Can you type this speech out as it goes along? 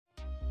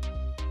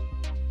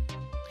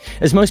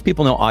As most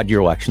people know, odd year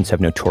elections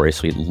have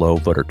notoriously low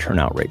voter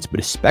turnout rates,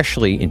 but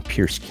especially in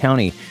Pierce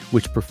County,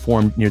 which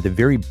performed near the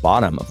very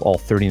bottom of all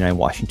 39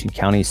 Washington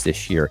counties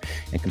this year.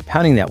 And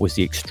compounding that was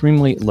the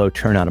extremely low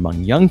turnout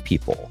among young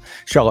people.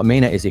 Charlotte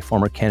Mena is a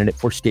former candidate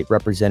for state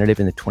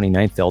representative in the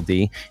 29th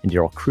LD, and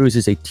Daryl Cruz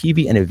is a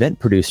TV and event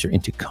producer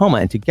in Tacoma.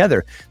 And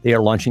together, they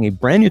are launching a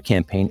brand new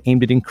campaign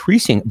aimed at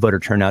increasing voter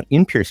turnout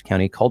in Pierce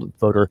County called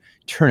Voter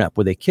Turn Up,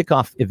 with a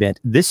kickoff event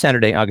this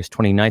Saturday, August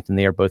 29th, and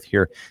they are both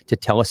here to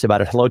tell us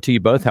about it. Hello to you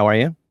both. How are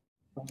you?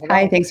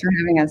 Hi, thanks for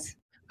having us.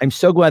 I'm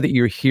so glad that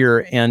you're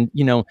here, and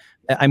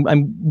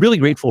I'm really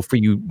grateful for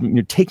you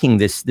taking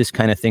this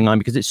kind of thing on,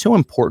 because it's so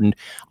important.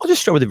 I'll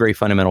just start with a very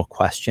fundamental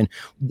question: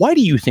 why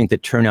do you think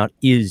that turnout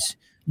is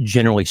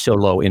generally so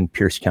low in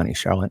Pierce County,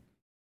 Charlotte?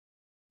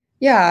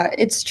 Yeah,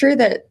 it's true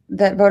that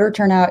voter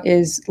turnout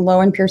is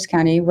low in Pierce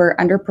County. We're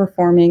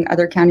underperforming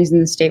other counties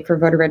in the state for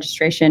voter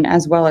registration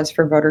as well as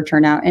for voter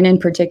turnout, and in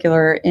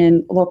particular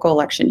in local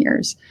election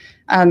years.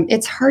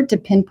 It's hard to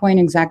pinpoint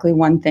exactly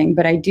one thing,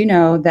 but I do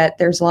know that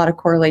there's a lot of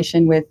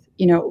correlation with,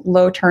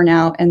 low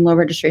turnout and low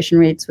registration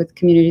rates with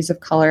communities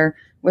of color,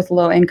 with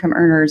low income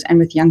earners, and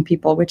with young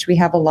people, which we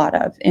have a lot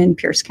of in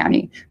Pierce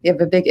County. We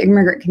have a big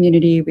immigrant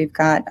community. We've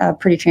got a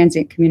pretty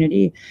transient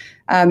community.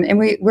 And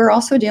we're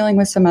also dealing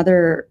with some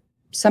other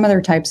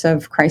types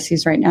of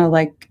crises right now,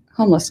 like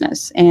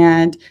homelessness,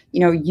 and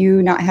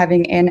you not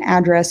having an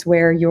address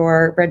where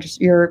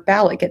your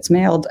ballot gets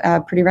mailed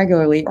pretty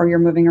regularly, or you're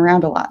moving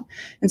around a lot.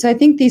 And so I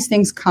think these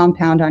things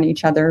compound on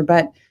each other.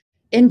 But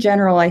in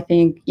general, I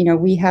think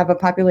we have a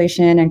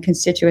population and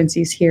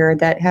constituencies here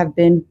that have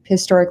been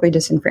historically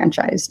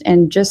disenfranchised.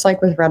 And just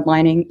like with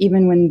redlining,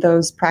 even when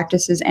those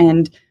practices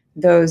end,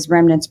 those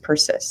remnants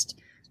persist.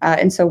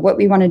 And so what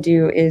we want to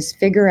do is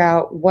figure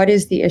out what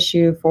is the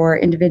issue for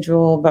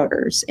individual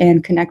voters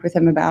and connect with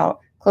them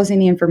about closing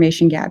the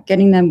information gap,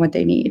 getting them what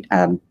they need,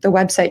 the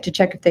website to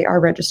check if they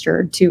are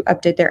registered, to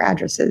update their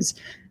addresses,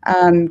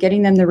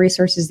 getting them the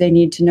resources they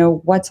need to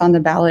know what's on the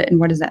ballot and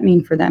what does that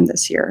mean for them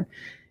this year,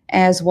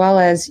 as well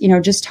as,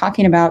 just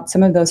talking about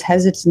some of those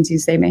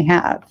hesitancies they may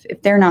have.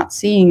 If they're not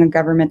seeing a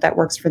government that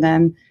works for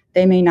them,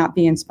 they may not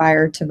be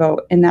inspired to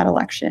vote in that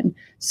election.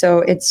 So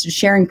it's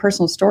sharing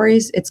personal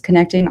stories, it's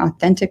connecting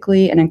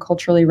authentically and in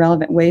culturally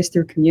relevant ways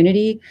through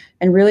community,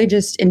 and really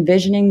just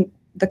envisioning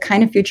the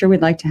kind of future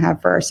we'd like to have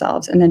for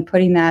ourselves, and then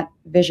putting that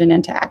vision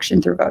into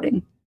action through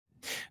voting.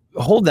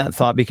 Hold that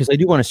thought, because I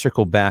do want to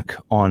circle back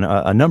on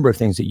a number of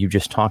things that you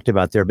just talked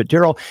about there. But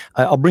Daryl,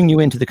 I'll bring you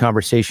into the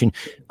conversation.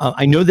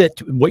 I know that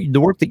the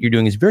work that you're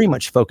doing is very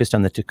much focused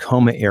on the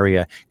Tacoma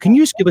area. Can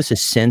you just give us a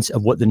sense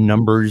of what the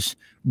numbers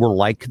were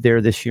like there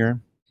this year?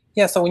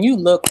 Yeah, so when you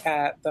look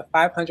at the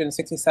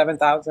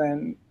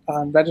 567,000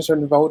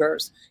 registered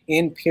voters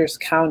in Pierce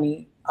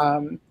County,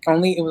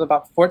 only it was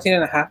about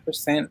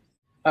 14.5%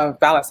 of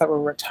ballots that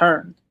were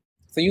returned.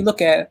 So you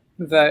look at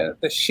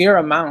the sheer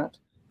amount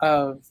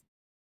of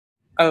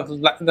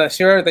the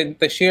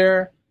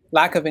sheer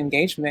lack of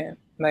engagement.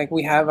 Like,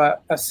 we have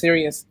a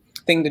serious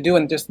thing to do,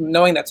 and just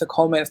knowing that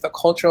Tacoma is the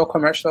cultural,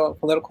 commercial,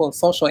 political, and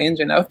social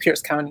engine of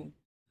Pierce County,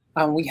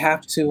 we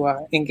have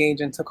to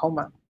engage in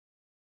Tacoma.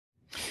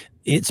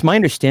 It's my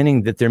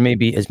understanding that there may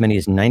be as many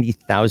as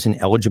 90,000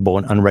 eligible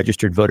and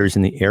unregistered voters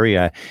in the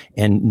area,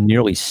 and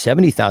nearly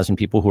 70,000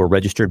 people who are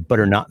registered but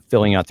are not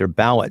filling out their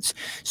ballots.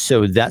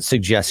 So that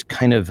suggests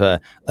kind of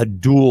a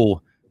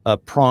dual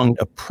pronged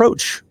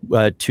approach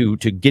to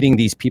getting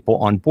these people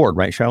on board,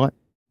 right, Charlotte?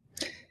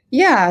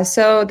 Yeah,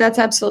 so that's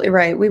absolutely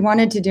right. We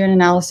wanted to do an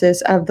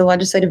analysis of the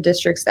legislative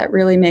districts that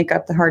really make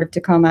up the heart of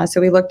Tacoma. So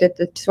we looked at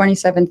the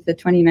 27th, the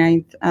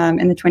 29th,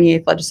 and the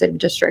 28th legislative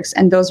districts,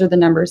 and those are the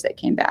numbers that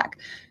came back.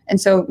 And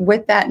so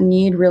with that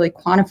need really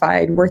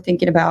quantified, we're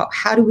thinking about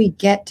how do we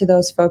get to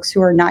those folks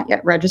who are not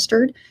yet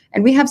registered?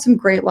 And we have some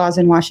great laws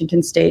in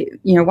Washington State.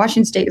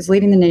 Washington State is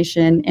leading the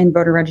nation in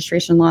voter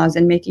registration laws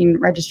and making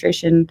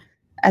registration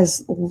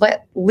as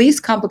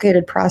least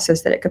complicated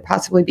process that it could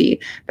possibly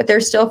be. But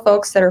there's still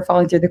folks that are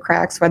falling through the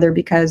cracks, whether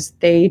because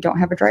they don't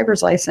have a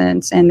driver's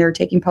license and they're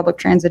taking public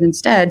transit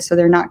instead, so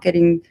they're not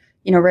getting,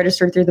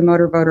 registered through the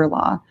motor voter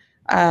law,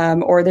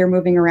 or they're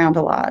moving around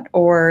a lot,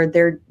 or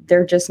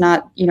they're just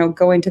not,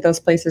 going to those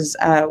places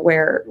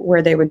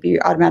where they would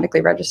be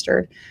automatically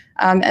registered,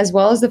 as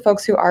well as the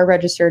folks who are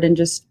registered and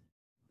just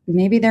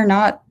maybe they're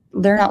not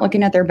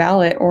looking at their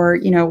ballot, or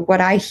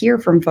what I hear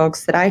from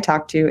folks that I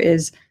talk to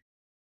is,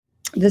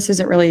 this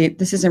isn't really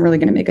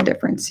going to make a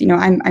difference.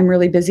 I'm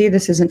really busy.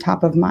 This isn't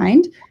top of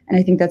mind. And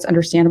I think that's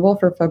understandable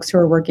for folks who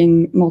are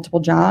working multiple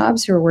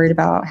jobs, who are worried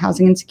about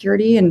housing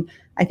insecurity. And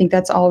I think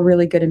that's all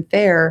really good and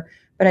fair.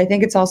 But I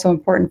think it's also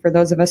important for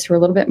those of us who are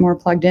a little bit more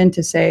plugged in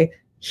to say,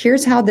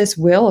 here's how this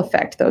will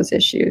affect those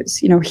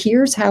issues.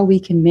 Here's how we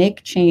can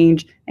make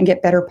change and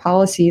get better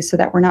policies so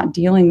that we're not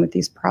dealing with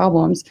these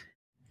problems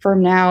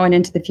from now and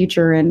into the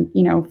future, and,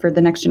 for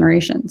the next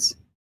generations.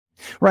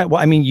 Right.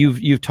 Well, I mean,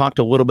 you've talked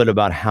a little bit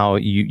about how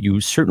you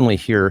certainly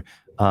hear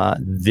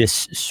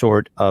this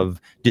sort of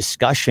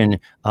discussion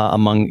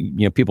among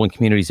people in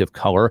communities of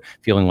color,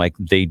 feeling like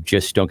they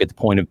just don't get the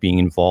point of being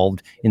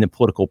involved in the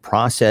political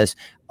process.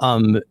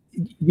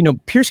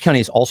 Pierce County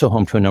is also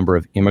home to a number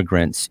of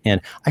immigrants.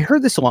 And I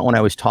heard this a lot when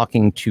I was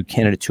talking to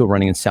candidates who are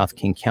running in South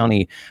King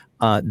County,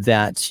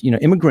 that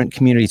immigrant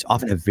communities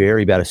often have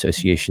very bad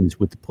associations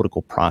with the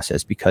political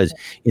process because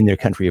in their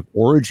country of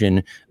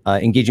origin,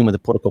 engaging with the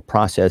political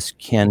process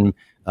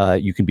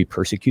you can be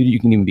persecuted, you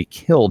can even be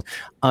killed.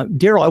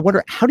 Daryl, I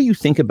wonder, how do you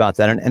think about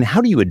that, and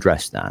how do you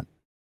address that?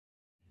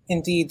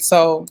 Indeed.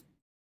 So,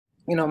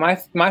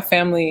 my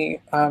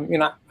family,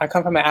 I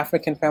come from an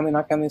African family.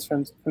 My family is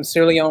from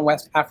Sierra Leone,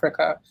 West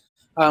Africa.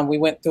 We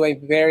went through a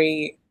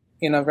very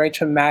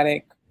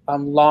traumatic,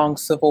 long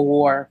civil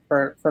war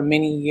for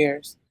many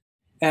years.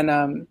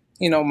 And,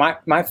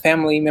 my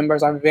family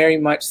members are very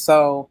much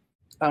so,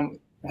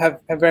 have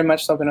very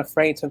much so been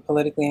afraid to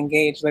politically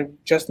engage. They're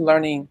just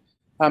learning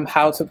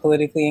how to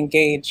politically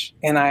engage.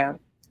 And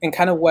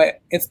kind of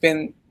what it's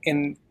been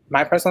in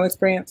my personal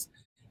experience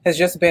has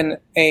just been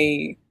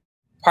a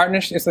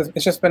partnership.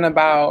 It's just been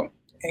about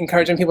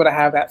encouraging people to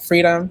have that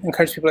freedom,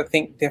 encourage people to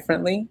think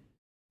differently,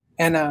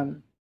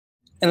 and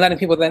letting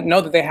people then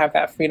know that they have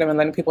that freedom, and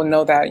letting people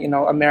know that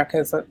America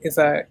is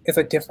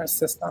a different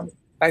system.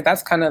 Like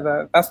that's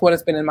what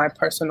it's been in my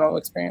personal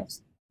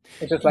experience.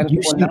 It's just letting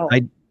people know.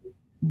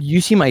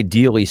 You seem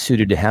ideally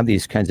suited to have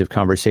these kinds of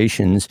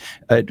conversations.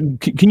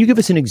 Can you give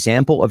us an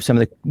example of some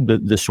of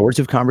the sorts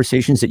of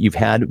conversations that you've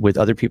had with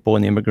other people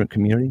in the immigrant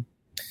community?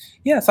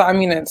 Yeah, so I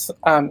mean, it's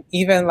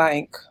even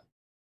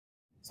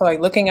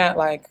looking at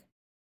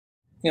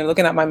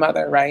looking at my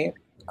mother, right?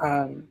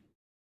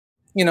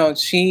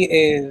 She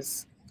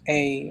is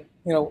a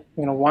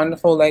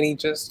wonderful lady,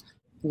 just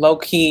low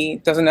key,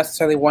 doesn't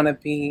necessarily want to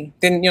be,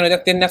 didn't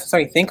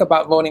necessarily think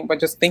about voting, but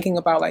just thinking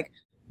about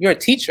you're a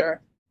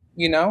teacher,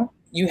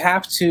 you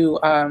have to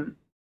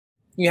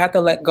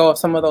let go of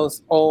some of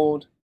those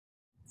old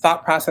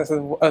thought processes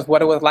of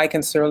what it was like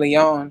in Sierra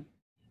Leone,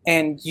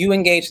 and you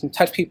engage and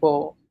touch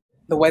people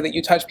the way that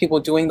you touch people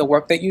doing the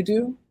work that you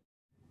do.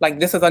 Like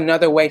this is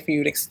another way for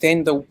you to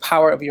extend the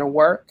power of your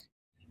work,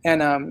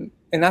 and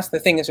that's the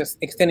thing, is just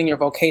extending your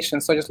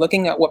vocation. So just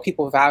looking at what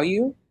people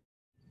value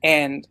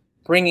and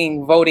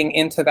bringing voting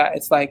into that.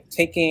 It's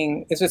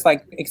just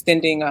like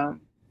extending.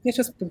 It's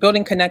just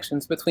building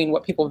connections between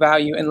what people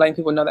value and letting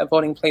people know that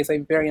voting plays a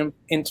very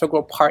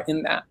integral part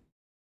in that.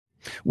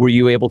 Were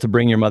you able to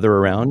bring your mother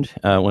around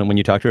when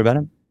you talked to her about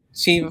it?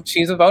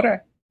 She's a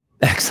voter.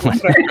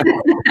 Excellent.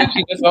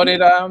 She just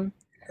voted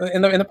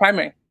in the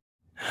primary.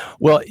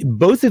 Well,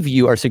 both of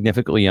you are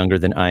significantly younger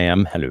than I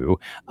am. Hello.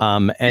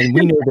 And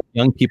we know that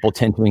young people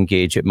tend to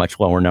engage at much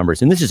lower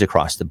numbers. And this is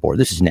across the board.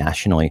 This is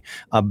nationally.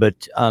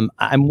 But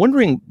I'm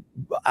wondering,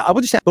 I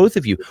would just ask both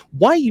of you,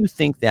 why you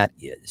think that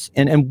is?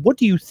 And what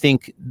do you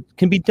think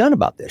can be done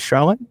about this,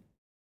 Charlotte?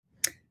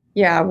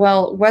 Yeah,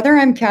 well, whether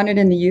I'm counted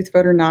in the youth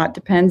vote or not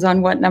depends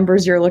on what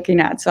numbers you're looking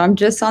at. So I'm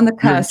just on the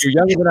cusp. You're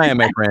younger than I am,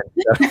 my friend.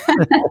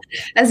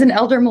 As an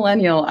elder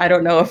millennial, I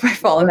don't know if I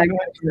fall in that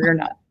category or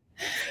not.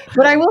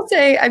 But I will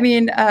say, I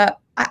mean,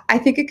 I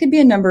think it could be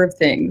a number of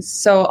things.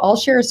 So I'll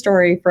share a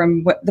story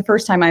from the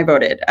first time I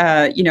voted.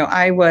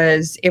 I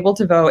was able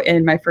to vote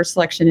in my first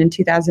election in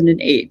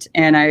 2008.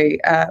 And I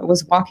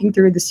was walking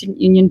through the student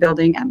union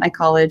building at my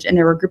college, and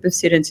there were a group of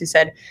students who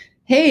said,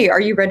 "Hey, are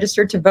you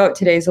registered to vote?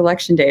 Today's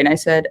election day." And I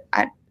said,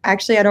 I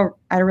don't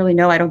really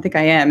know. I don't think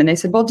I am. And they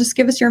said, "Well, just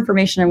give us your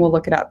information and we'll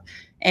look it up."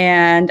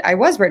 And I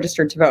was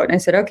registered to vote. And I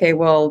said, "Okay,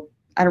 well,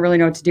 I don't really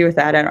know what to do with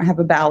that. I don't have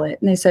a ballot."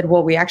 And they said,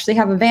 "Well, we actually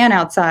have a van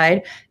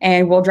outside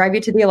and we'll drive you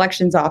to the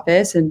elections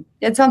office." And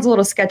it sounds a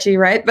little sketchy,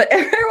 right? But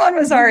everyone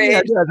was our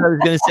age. Yeah, I was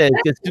going to say.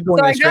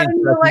 So I got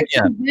in the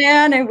election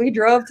van and we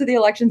drove to the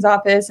elections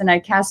office, and I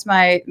cast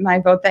my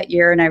vote that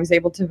year, and I was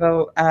able to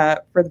vote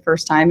for the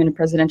first time in a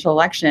presidential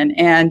election.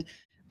 And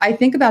I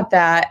think about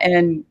that,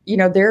 and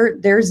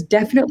there's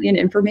definitely an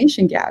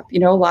information gap. A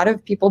lot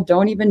of people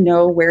don't even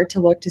know where to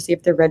look to see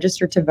if they're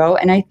registered to vote,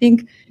 and I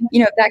think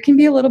that can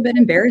be a little bit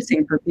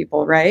embarrassing for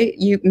people, right?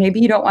 Maybe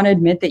you don't want to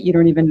admit that you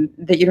don't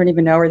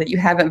even know, or that you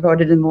haven't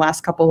voted in the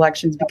last couple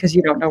elections because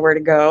you don't know where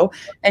to go,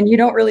 and you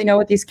don't really know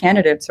what these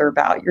candidates are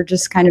about. You're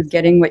just kind of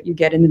getting what you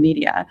get in the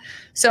media.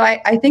 So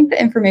I think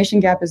the information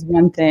gap is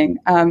one thing,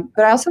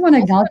 but I also want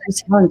to acknowledge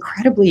how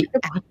incredibly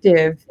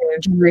active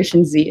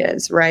Generation Z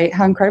is, right?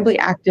 How incredibly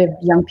active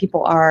young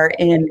people are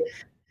in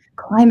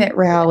climate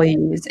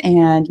rallies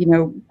and,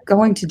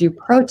 going to do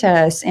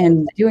protests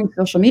and doing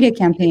social media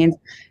campaigns.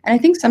 And I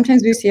think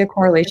sometimes we see a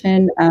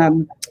correlation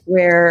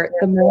where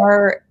the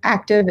more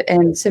active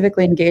and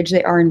civically engaged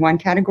they are in one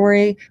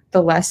category,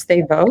 the less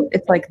they vote.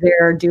 It's like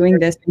they're doing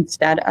this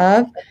instead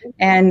of.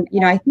 And,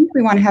 I think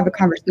we want to have a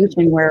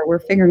conversation where we're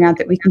figuring out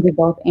that we can do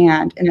both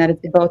and that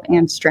it's a both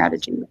and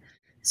strategy.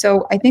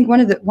 So I think one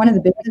of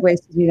the biggest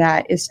ways to do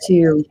that is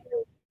to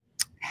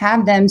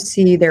have them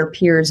see their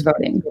peers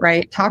voting,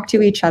 right? Talk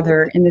to each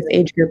other in this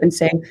age group and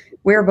say,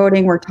 we're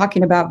voting, we're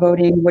talking about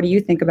voting. What do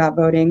you think about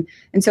voting?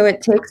 And so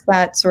it takes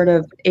that sort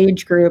of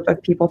age group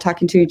of people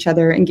talking to each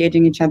other,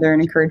 engaging each other,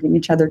 and encouraging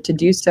each other to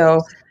do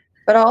so.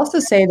 But I'll also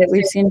say that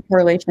we've seen a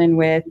correlation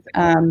with,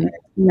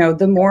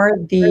 the more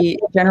the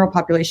general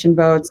population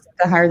votes,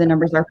 the higher the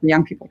numbers are for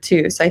young people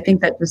too. So I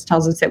think that just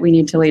tells us that we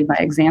need to lead by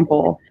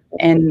example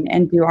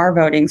and do our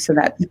voting so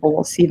that people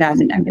will see that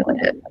and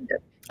emulate it.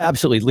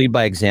 Absolutely. Lead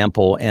by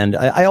example. And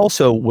I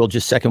also will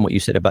just second what you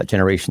said about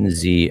Generation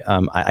Z.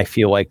 I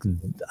feel like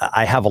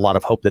I have a lot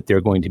of hope that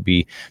they're going to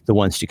be the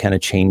ones to kind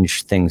of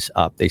change things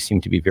up. They seem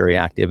to be very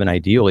active. And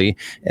ideally,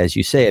 as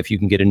you say, if you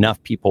can get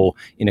enough people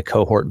in a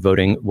cohort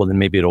voting, well, then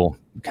maybe it'll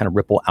kind of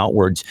ripple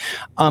outwards.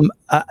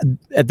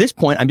 At this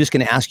point, I'm just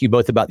going to ask you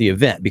both about the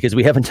event because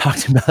we haven't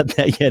talked about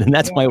that yet. And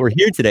that's why we're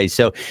here today.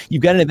 So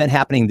you've got an event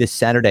happening this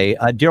Saturday.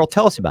 Daryl,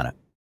 tell us about it.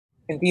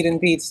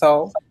 Indeed.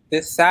 So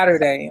this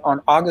Saturday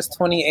on August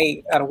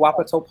 28th at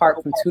Wapato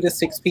Park from 2 to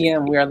 6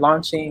 p.m., we are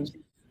launching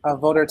a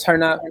voter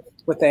turn up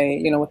with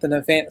an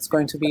event. It's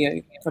going to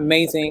be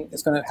amazing.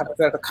 It's going to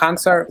have a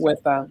concert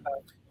with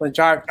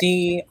Jarv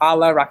D,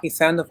 Ala, Rocky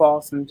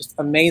Sandoval, some just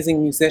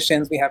amazing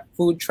musicians. We have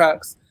food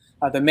trucks.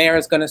 The mayor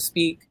is going to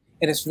speak.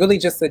 And it's really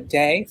just a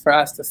day for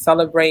us to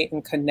celebrate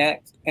and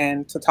connect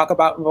and to talk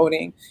about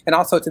voting and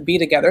also to be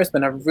together. It's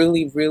been a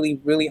really, really,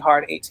 really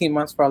hard 18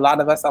 months for a lot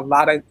of us. A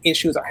lot of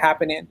issues are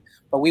happening,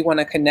 but we want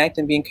to connect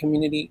and be in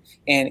community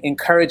and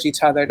encourage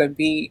each other to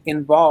be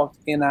involved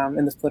in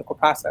this political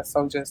process.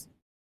 So just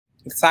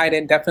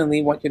excited.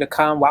 Definitely want you to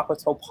come.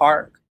 Wapato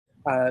Park,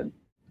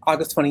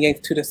 August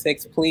 28th, 2 to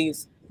 6.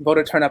 Please,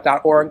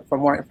 voterturnup.org for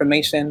more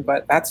information.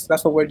 But that's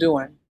what we're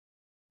doing.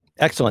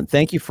 Excellent.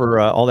 Thank you for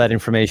all that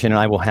information. And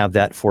I will have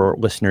that for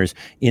listeners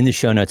in the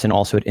show notes and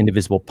also at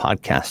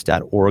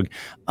indivisiblepodcast.org.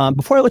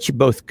 Before I let you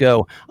both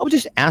go, I will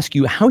just ask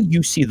you how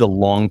you see the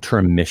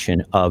long-term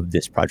mission of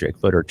this project,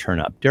 Voter Turn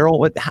Up.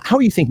 Daryl, how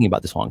are you thinking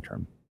about this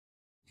long-term?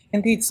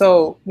 Indeed.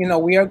 So,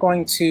 we are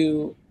going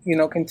to,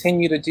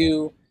 continue to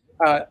do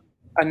a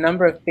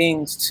number of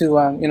things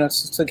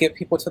to get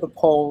people to the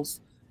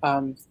polls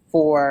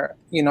for,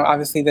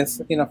 obviously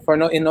this,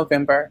 in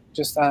November,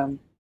 just,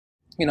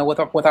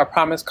 with our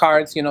promise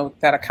cards,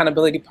 that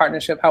accountability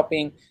partnership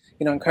helping,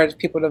 encourage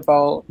people to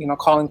vote,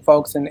 calling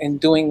folks and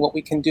doing what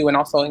we can do, and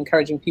also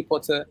encouraging people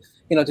to,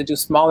 to do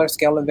smaller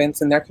scale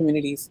events in their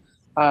communities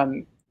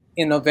in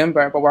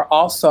November. But we're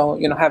also,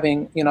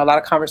 having, a lot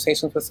of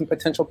conversations with some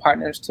potential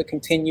partners to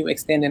continue,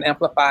 extend, and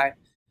amplify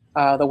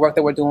the work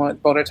that we're doing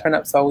with Voter Turn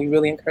Up. So we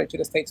really encourage you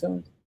to stay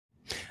tuned.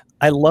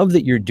 I love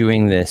that you're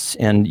doing this.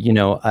 And,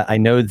 I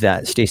know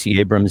that Stacey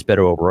Abrams, Beto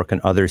O'Rourke, and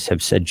others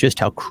have said just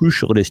how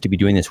crucial it is to be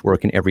doing this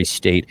work in every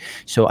state.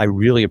 So I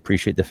really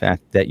appreciate the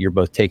fact that you're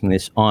both taking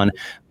this on.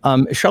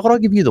 Charlotte, I'll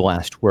give you the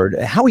last word.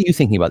 How are you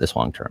thinking about this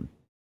long term?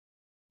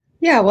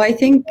 Yeah, well, I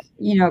think,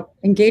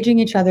 engaging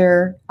each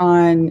other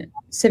on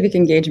civic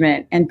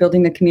engagement and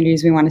building the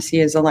communities we want to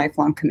see is a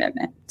lifelong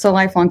commitment. It's a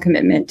lifelong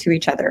commitment to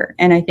each other.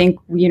 And I think,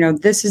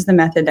 this is the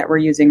method that we're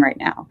using right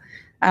now.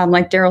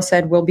 Like Daryl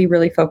said, we'll be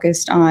really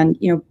focused on,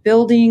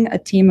 building a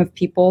team of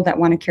people that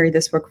want to carry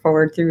this work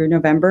forward through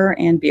November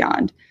and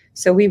beyond.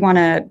 So we want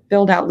to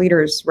build out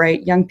leaders,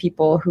 right? Young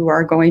people who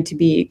are going to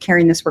be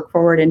carrying this work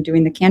forward and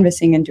doing the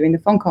canvassing and doing the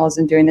phone calls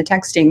and doing the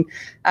texting.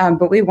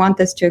 But we want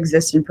this to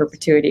exist in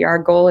perpetuity. Our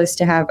goal is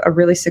to have a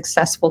really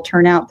successful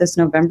turnout this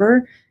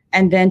November,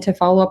 and then to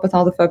follow up with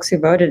all the folks who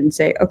voted and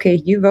say, okay,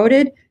 you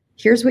voted.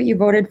 Here's what you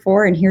voted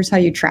for, and here's how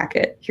you track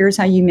it. Here's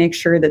how you make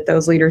sure that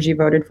those leaders you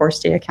voted for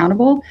stay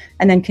accountable,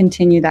 and then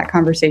continue that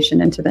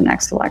conversation into the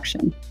next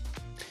election.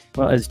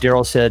 Well, as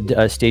Daryl said,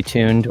 stay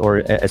tuned,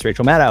 or as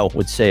Rachel Maddow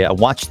would say,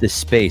 watch this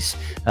space.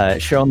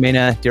 Cheryl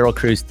Mena, Daryl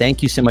Cruz,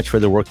 thank you so much for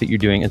the work that you're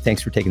doing, and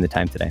thanks for taking the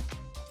time today.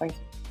 Thank you.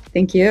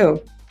 Thank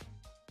you.